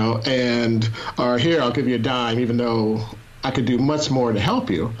 You know, or here, I'll give you a dime, even though I could do much more to help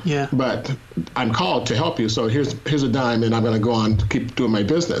you. Yeah. But I'm called to help you, so here's a dime, and I'm going to go on to keep doing my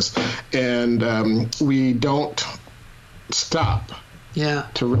business. And we don't stop. Yeah.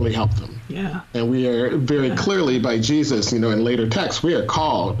 To really help them. Yeah. And we are very clearly by Jesus, you know, in later texts, we are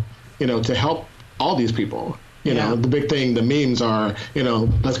called, you know, to help all these people, You know, the big thing, the memes are, you know,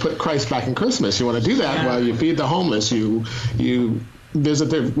 let's put Christ back in Christmas. You want to do that? Well, you feed the homeless, you visit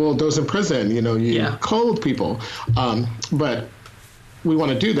those in prison, you know, you clothe people. But we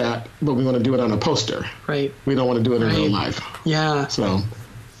want to do that, but we want to do it on a poster. Right. We don't want to do it in real life. Yeah. So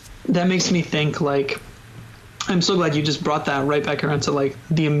that makes me think, like, I'm so glad you just brought that right back around to, like,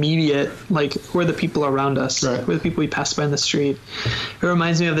 the immediate, like, who are the people around us, who are the people we pass by in the street. It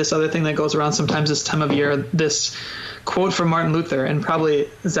reminds me of this other thing that goes around sometimes this time of year, this quote from Martin Luther, and probably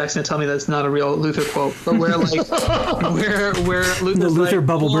Zach's going to tell me that's not a real Luther quote, but where, like, where Luther's the Luther like,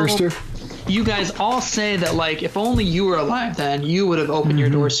 bubble burster. You guys all say that, like, if only you were alive then, you would have opened your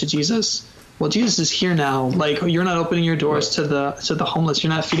doors to Jesus. Well, Jesus is here now. Like, you're not opening your doors to the homeless.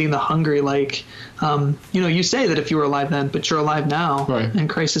 You're not feeding the hungry. Like, you know, you say that if you were alive then, but you're alive now, and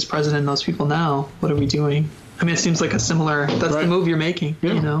Christ is present in those people now. What are we doing? I mean, it seems like that's the move you're making,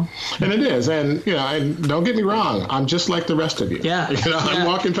 you know? And it is. And, you know, and don't get me wrong. I'm just like the rest of you. Yeah. You know, I'm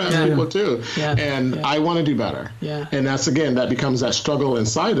walking past people too. Yeah. And I want to do better. Yeah. And that's, again, that becomes that struggle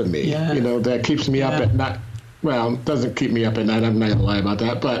inside of me, you know, that keeps me up at night. Well, it doesn't keep me up at night. I'm not going to lie about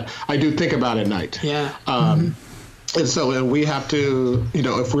that. But I do think about it at night. Yeah. And so we have to, you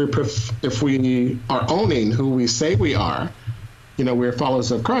know, if we are owning who we say we are, you know, we're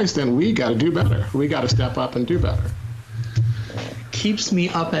followers of Christ, then we got to do better. We got to step up and do better. Keeps me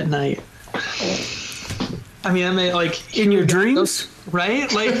up at night. I mean, like in your dreams,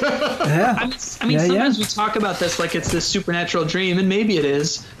 right? Like, I mean, sometimes we talk about this like it's this supernatural dream, and maybe it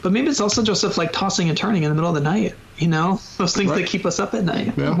is, but maybe it's also Joseph like tossing and turning in the middle of the night. You know, those things that keep us up at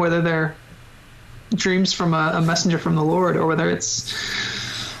night, whether they're dreams from a messenger from the Lord, or whether it's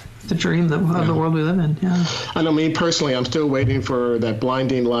the dream of the world we live in. Yeah. I know, me personally, I'm still waiting for that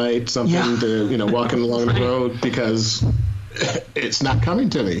blinding light, something to, you know, walking along the road, because it's not coming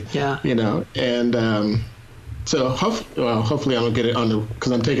to me. Yeah. You know, and so hopefully I don't get it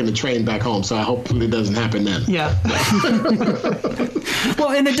because I'm taking the train back home. So hopefully it doesn't happen then. Yeah.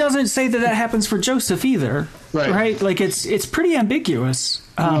 Well, and it doesn't say that happens for Joseph either. Right. Like it's pretty ambiguous.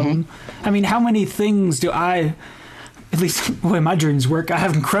 I mean, how many things do I, at least the way my dreams work, I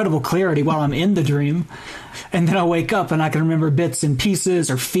have incredible clarity while I'm in the dream, and then I'll wake up and I can remember bits and pieces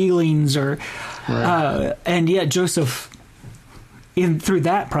or feelings or, and yet Joseph, through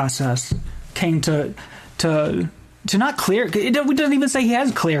that process, came to not clear. It doesn't even say he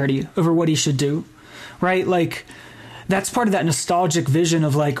has clarity over what he should do, right? Like, that's part of that nostalgic vision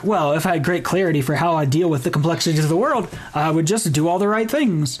of like, well, if I had great clarity for how I deal with the complexities of the world, I would just do all the right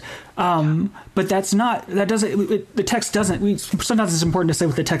things. But the text doesn't, sometimes it's important to say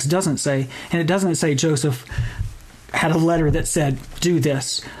what the text doesn't say. And it doesn't say Joseph had a letter that said, do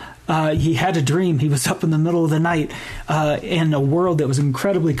this. He had a dream. He was up in the middle of the night in a world that was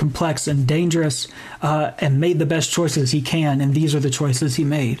incredibly complex and dangerous, and made the best choices he can. And these are the choices he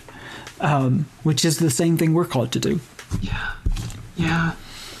made, which is the same thing we're called to do. Yeah. Yeah.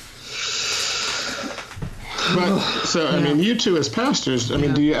 But so, I mean, you two as pastors, I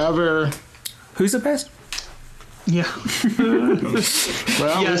mean, do you ever... Who's the pastor? Yeah. Well, at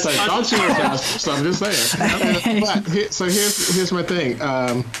least I thought you were a pastor, so I'm just saying. But so here's my thing.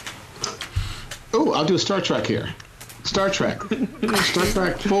 I'll do Star Trek here. Star Trek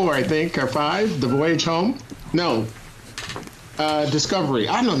 4, I think, or 5, The Voyage Home. No, Discovery.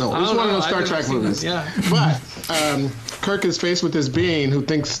 I don't know. It's one of those Star Trek movies. But Kirk is faced with this being who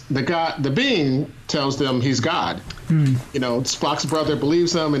thinks the being tells them he's God. You know, Spock's brother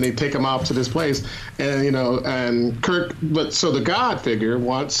believes him, and they take him out to this place, and you know, and Kirk. But so the God figure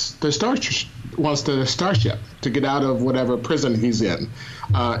wants the starship to get out of whatever prison he's in,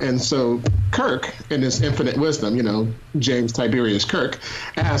 and so Kirk, in his infinite wisdom, you know, James Tiberius Kirk,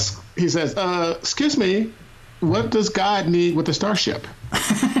 asks. He says, "Excuse me, what does God need with the starship?"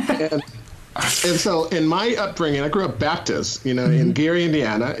 And so in my upbringing, I grew up Baptist, you know, in Gary,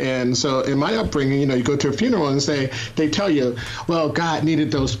 Indiana. And so in my upbringing, you know, you go to a funeral and they tell you, well, God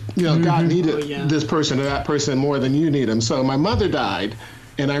needed those, you know, God needed this person or that person more than you need him. So my mother died.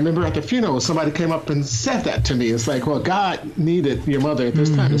 And I remember at the funeral, somebody came up and said that to me. It's like, well, God needed your mother at this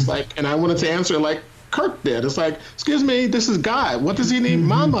time. It's like, and I wanted to answer like Kirk did. It's like, excuse me, this is God. What does he need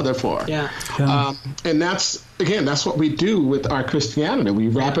my mother for? And that's what we do with our Christianity. We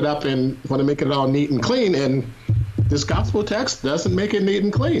wrap it up and want to make it all neat and clean. And this gospel text doesn't make it neat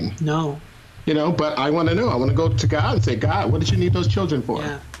and clean. No. You know, but I want to know. I want to go to God and say, God, what did you need those children for?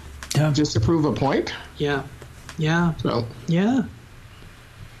 Just to prove a point? So.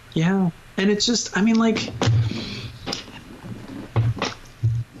 And it's just, I mean, like,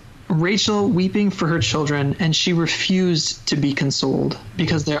 Rachel weeping for her children, and she refused to be consoled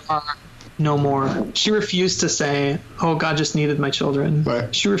because there are no more. She refused to say, "Oh, God just needed my children."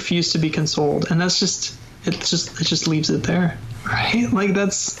 Right. She refused to be consoled, and that's just it. Just leaves it there, right? Like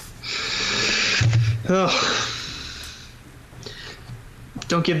that's. Ugh.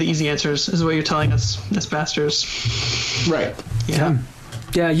 Don't give the easy answers, is what you're telling us as pastors. Right. Yeah.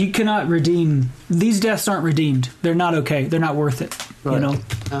 Yeah, you cannot redeem. These deaths aren't redeemed. They're not okay. They're not worth it. Right. You know?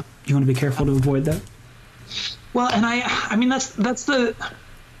 Yeah. You want to be careful to avoid that. Well, and I mean, that's the...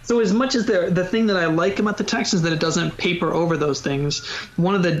 So as much as the thing that I like about the text is that it doesn't paper over those things,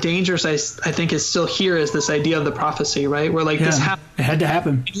 one of the dangers I think is still here is this idea of the prophecy, right? Where like this happened. It had to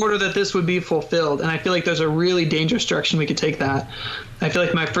happen. In order that this would be fulfilled. And I feel like there's a really dangerous direction we could take that. I feel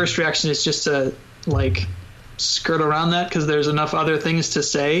like my first reaction is just to like skirt around that because there's enough other things to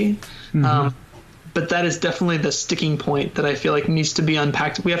say. Mm-hmm. But that is definitely the sticking point that I feel like needs to be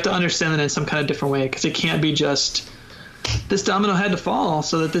unpacked. We have to understand that in some kind of different way because it can't be just this domino had to fall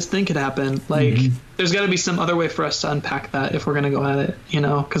so that this thing could happen. Like there's got to be some other way for us to unpack that if we're going to go at it, you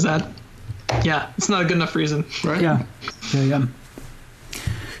know, because that, it's not a good enough reason. Right. Yeah.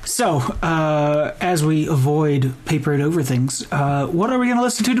 So, as we avoid papering over things, what are we going to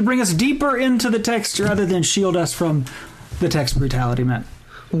listen to bring us deeper into the text rather than shield us from the text brutality, Matt?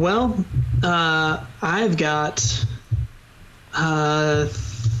 Well, I've got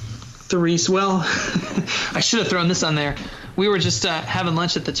three. Well, I should have thrown this on there. We were just having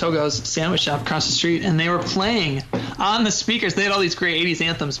lunch at the Togo's sandwich shop across the street, and they were playing on the speakers. They had all these great 80s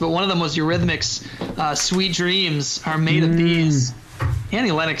anthems, but one of them was Eurythmics' Sweet Dreams Are Made of These.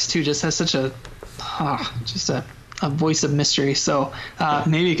 Annie Lennox, too, just has such a voice of mystery. So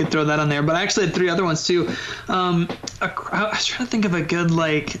maybe you could throw that on there. But I actually had three other ones, too. I was trying to think of a good,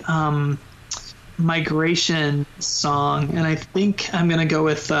 migration song, and I think I'm going to go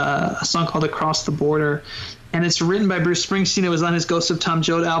with a song called Across the Border. And it's written by Bruce Springsteen. It was on his Ghost of Tom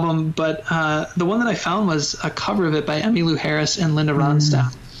Joad album. But the one that I found was a cover of it by Emmylou Harris and Linda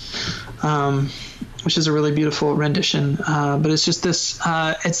Ronstadt. Which is a really beautiful rendition. But it's just this,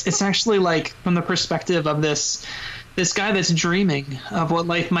 it's actually like from the perspective of this guy that's dreaming of what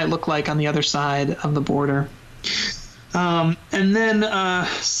life might look like on the other side of the border. And then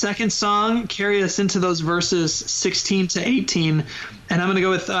second song, carry us into those verses 16 to 18. And I'm going to go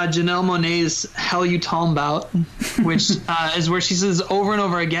with Janelle Monáe's Hell You Talm 'Bout, which is where she says over and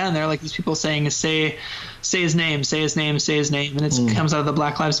over again, there are like these people saying, say his name, say his name, say his name. And it comes out of the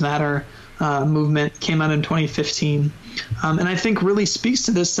Black Lives Matter movement, came out in 2015. And I think really speaks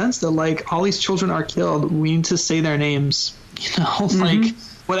to this sense that like all these children are killed. We need to say their names, like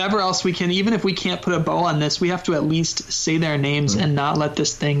whatever else we can, even if we can't put a bow on this, we have to at least say their names and not let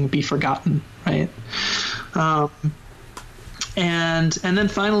this thing be forgotten. Right. And then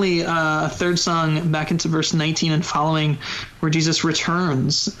finally, a third song back into verse 19 and following where Jesus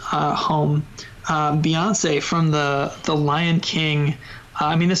returns home. Beyonce from the Lion King.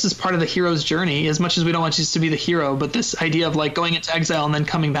 I mean, this is part of the hero's journey, as much as we don't want Jesus to be the hero, but this idea of like going into exile and then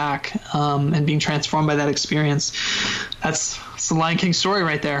coming back and being transformed by that experience. That's the Lion King story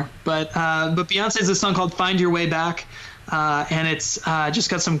right there. But Beyonce has a song called Find Your Way Back, and it's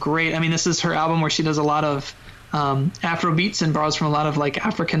just got some great, I mean, this is her album where she does a lot of Afro beats and borrows from a lot of like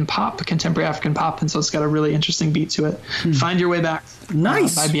African pop, contemporary African pop, and so it's got a really interesting beat to it. Find Your Way Back.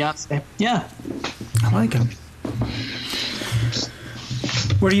 Nice. By Beyonce. Yeah. I like him.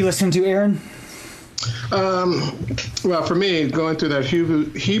 What are you listening to, Aaron? Well, for me, going through that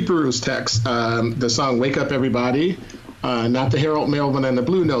Hebrews text, the song Wake Up Everybody, not the Harold Melvin and the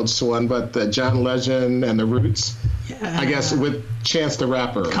Blue Notes one, but the John Legend and the Roots. Yeah. I guess with Chance the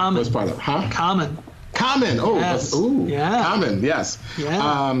Rapper was part of it. Huh? Common. Oh, yes. Yeah. Common, yes.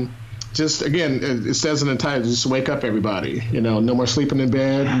 Yeah. Just, again, it says in the title, just wake up, everybody. No more sleeping in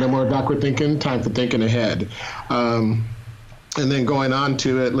bed, no more backward thinking, time for thinking ahead. And then going on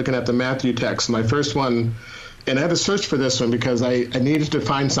to it, looking at the Matthew text, my first one, and I had to search for this one because I needed to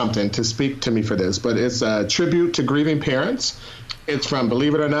find something to speak to me for this, but it's a tribute to grieving parents. It's from,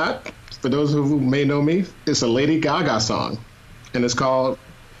 believe it or not, for those who may know me, it's a Lady Gaga song, and it's called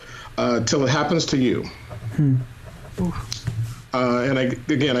Till It Happens to You. And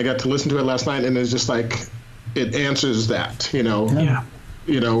I got to listen to it last night, and it's just like, it answers that, Yeah.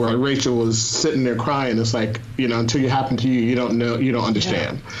 Where Rachel was sitting there crying. It's like, until it happened to you, you don't know, you don't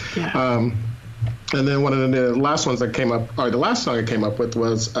understand. Yeah. And then one of the last ones that came up, or the last song I came up with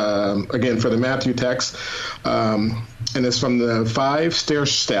was, again, for the Matthew text. And it's from the 5 Stair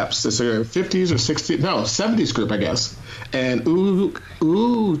Steps. It's a 50s or 60s, no, 70s group, I guess. And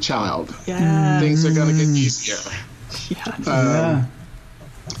Ooh, Child. Yeah. Things are going to get easier. Yeah.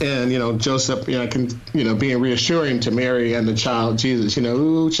 And, Joseph, being reassuring to Mary and the child, Jesus,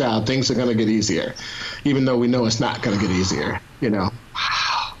 ooh, child, things are going to get easier, even though we know it's not going to get easier, Wow.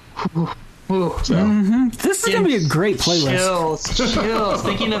 So. Mm-hmm. This is going to be a great playlist. Chills.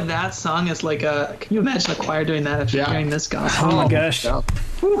 Thinking of that song as like can you imagine a choir doing that after hearing this gospel? Oh my gosh. Yeah.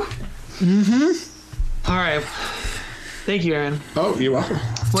 Mm-hmm. All right. Thank you, Aaron. Oh, you're welcome.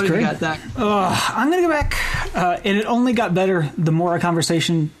 What have you got, Zach? I'm going to go back, and it only got better the more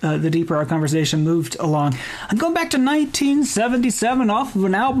the deeper our conversation moved along. I'm going back to 1977 off of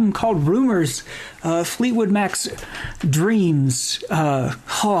an album called Rumors, Fleetwood Mac's Dreams.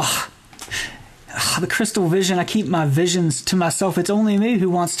 The crystal vision, I keep my visions to myself. It's only me who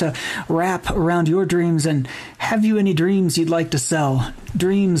wants to wrap around your dreams. And have you any dreams you'd like to sell?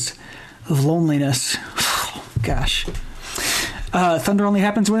 Dreams of loneliness. Gosh. Thunder only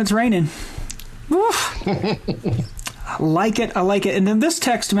happens when it's raining. I like it. And then this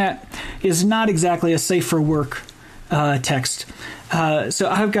text, Matt, is not exactly a safe for work text. So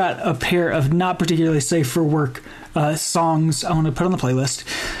I've got a pair of not particularly safe for work songs I want to put on the playlist.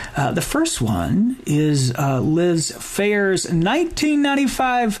 The first one is Liz Phair's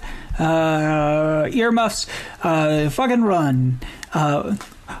 1995 Earmuffs, Fucking Run.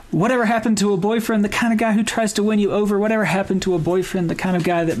 Whatever happened to a boyfriend, the kind of guy who tries to win you over? Whatever happened to a boyfriend, the kind of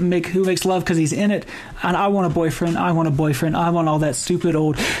guy who makes love because he's in it? And I want a boyfriend. I want all that stupid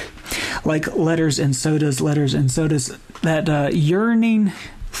old, like letters and sodas. That yearning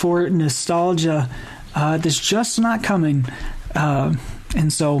for nostalgia that's just not coming.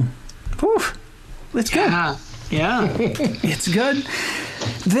 And so, it's good. Yeah. It's good.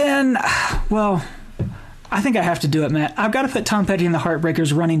 Then, well, I think I have to do it, Matt. I've got to put Tom Petty and the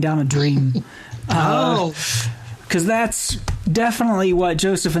Heartbreakers, Running Down a Dream. Because that's definitely what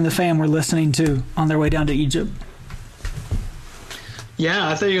Joseph and the fam were listening to on their way down to Egypt. Yeah,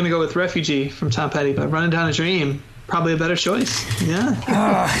 I thought you were going to go with Refugee from Tom Petty, but Running Down a Dream, probably a better choice.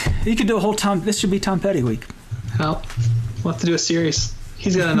 Yeah. You could do a whole this should be Tom Petty week. Well, we'll have to do a series.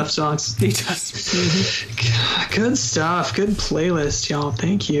 He's got enough songs. He does. Mm-hmm. Good stuff. Good playlist, y'all.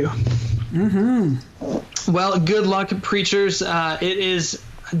 Thank you. Mm-hmm. Well, good luck, preachers. It is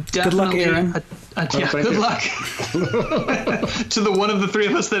definitely good luck, Aaron. Good luck to the one of the three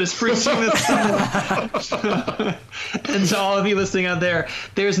of us that is preaching this. And to all of you listening out there,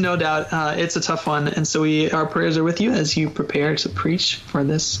 there's no doubt it's a tough one. And so our prayers are with you as you prepare to preach for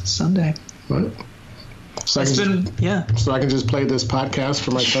this Sunday. What? So I can just play this podcast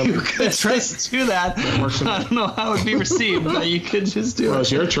for my son. You could just do that. I don't know how it would be received, but you could just do it. Well,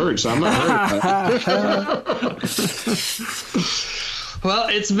 it's your church, so I'm not worried about it. Well,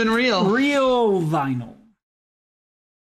 it's been real. Real vinyl.